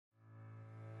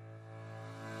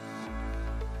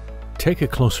Take a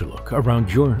closer look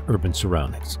around your urban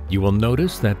surroundings. You will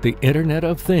notice that the Internet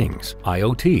of Things,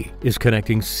 IoT, is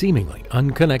connecting seemingly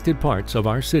unconnected parts of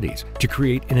our cities to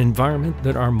create an environment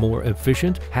that are more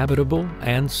efficient, habitable,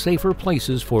 and safer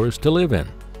places for us to live in.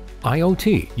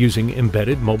 IoT, using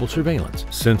embedded mobile surveillance,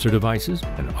 sensor devices,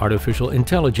 and artificial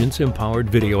intelligence-empowered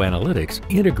video analytics,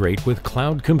 integrate with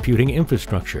cloud computing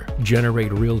infrastructure,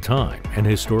 generate real-time and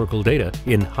historical data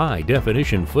in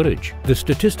high-definition footage. The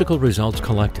statistical results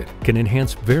collected can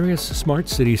enhance various smart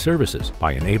city services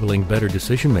by enabling better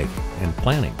decision-making and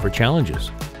planning for challenges.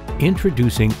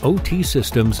 Introducing OT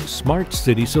Systems Smart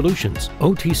City Solutions.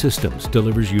 OT Systems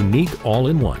delivers unique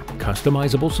all-in-one,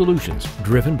 customizable solutions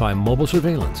driven by mobile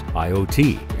surveillance,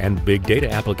 IoT, and big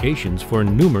data applications for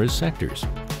numerous sectors.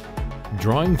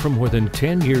 Drawing from more than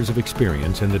 10 years of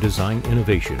experience in the design,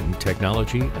 innovation,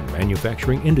 technology, and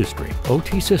manufacturing industry,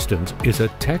 OT Systems is a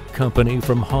tech company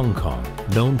from Hong Kong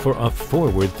known for a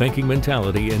forward-thinking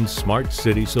mentality in smart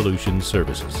city solutions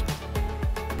services.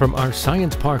 From our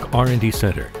Science Park R&D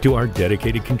Center to our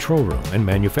dedicated control room and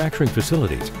manufacturing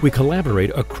facilities, we collaborate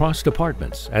across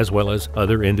departments as well as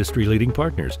other industry-leading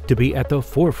partners to be at the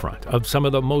forefront of some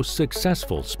of the most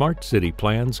successful smart city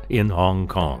plans in Hong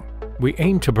Kong. We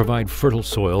aim to provide fertile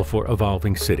soil for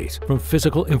evolving cities, from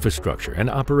physical infrastructure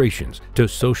and operations to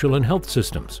social and health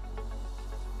systems.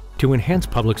 To enhance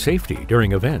public safety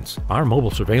during events, our mobile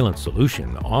surveillance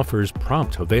solution offers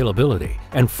prompt availability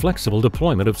and flexible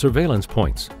deployment of surveillance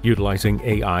points. Utilizing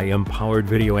AI-empowered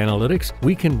video analytics,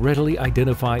 we can readily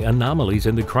identify anomalies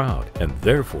in the crowd and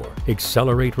therefore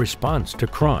accelerate response to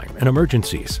crime and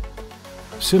emergencies.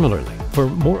 Similarly, for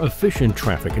more efficient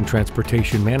traffic and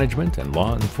transportation management and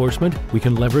law enforcement, we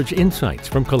can leverage insights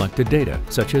from collected data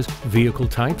such as vehicle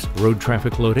types, road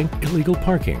traffic loading, illegal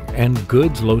parking, and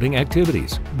goods loading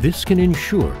activities. This can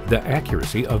ensure the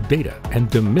accuracy of data and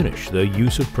diminish the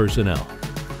use of personnel.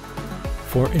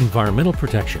 For environmental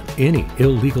protection, any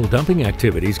illegal dumping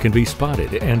activities can be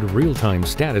spotted and real-time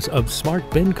status of smart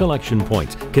bin collection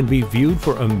points can be viewed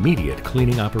for immediate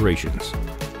cleaning operations.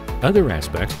 Other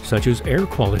aspects, such as air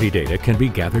quality data, can be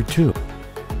gathered too.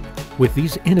 With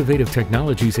these innovative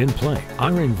technologies in play,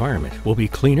 our environment will be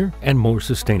cleaner and more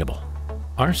sustainable.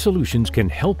 Our solutions can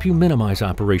help you minimize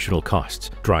operational costs,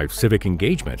 drive civic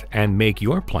engagement, and make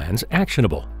your plans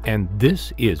actionable. And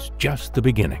this is just the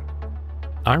beginning.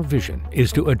 Our vision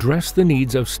is to address the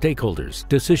needs of stakeholders,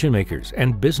 decision makers,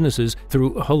 and businesses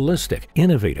through holistic,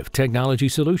 innovative technology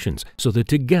solutions so that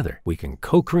together we can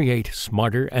co-create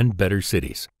smarter and better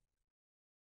cities.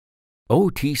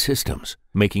 OT Systems,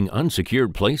 making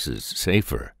unsecured places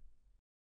safer.